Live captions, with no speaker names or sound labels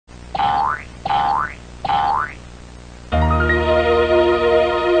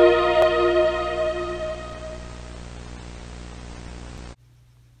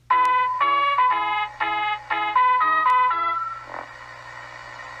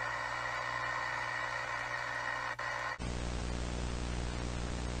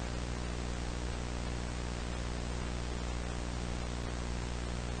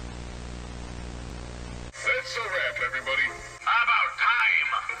That's a wrap, everybody. About time.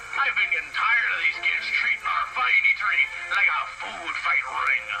 I've been getting tired of these kids treating our fine eatery like a food fight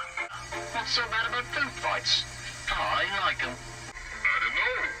ring. What's so bad about food fights? Oh, I like them. I don't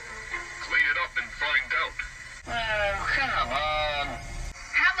know. Clean it up and find out. Oh, come on.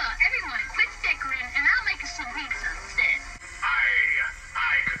 How about everyone quit stickering and I'll make us some pizza instead?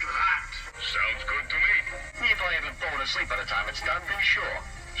 I could do that. Sounds good to me. If I haven't fallen asleep by the time it's done, then sure.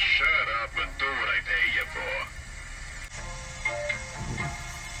 Shut up and do what I pay you for.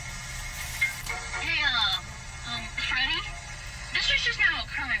 Hey, Freddy? This was just now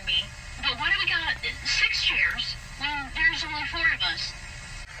occurring to me, but why do we got 6 chairs when there's only 4 of us?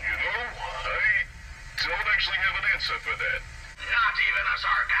 You know, I don't actually have an answer for that. Not even a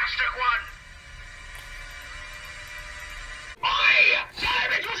sarcastic one. Oi!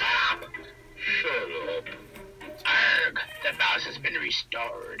 Silence, what's up? Shut up. Arg, the mouse has been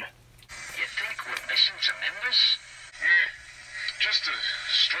restored. You think we're missing some members? Just a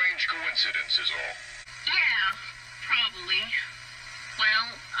strange coincidence is all. Yeah, probably.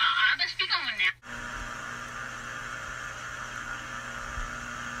 Well, I must be going now.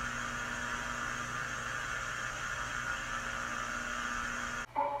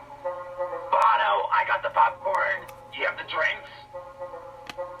 Bono, I got the popcorn. Do you have the drinks?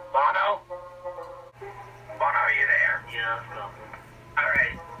 Bono? Bono, are you there? Yeah, no.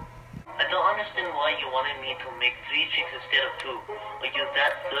 Alright. I don't understand why you wanted me to make 3 chicks instead of 2. Are you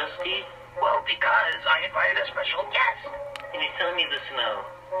that thirsty? Well, because I invited a special guest. And you're telling me this now.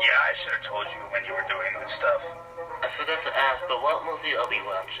 Yeah, I should have told you when you were doing this stuff. I forgot to ask, but what movie are we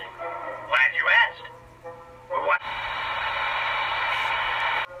watching? Glad you asked. We're what?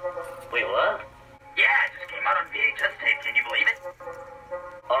 Wait, what? Yeah, it just came out on VHS tape. Can you believe it?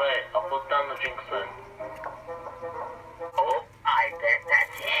 Alright, I'll put down the drinks then. Oh, I bet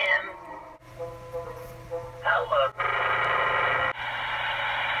that's him. Hello.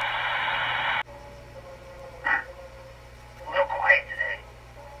 A little quiet today.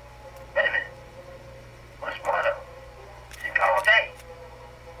 Wait a minute. Where's Bono? Is he gone all day?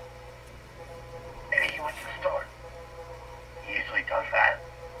 Maybe he went to the store. He usually does that.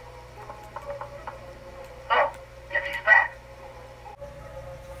 Oh, guess he's back.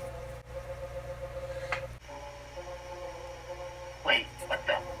 Wait, what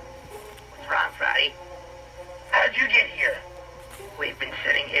the? What's wrong, Friday? How'd you get here? We've been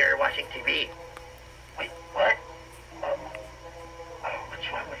sitting here watching TV. Wait, what?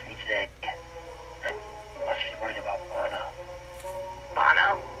 What's wrong with me today? I must be worried about Bono.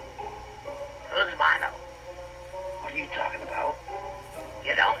 Bono? Who's Bono? What are you talking about?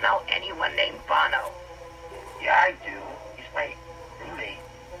 You don't know anyone named Bono? Yeah, I do. He's my roommate.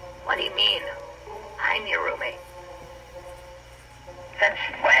 What do you mean? I'm your roommate. Since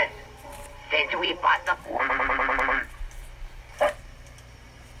when? Since we bought the... What?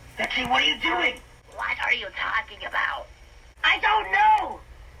 Betsy, what are you doing? What are you talking about? I don't know!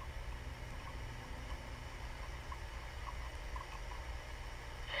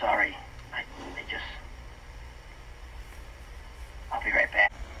 Sorry.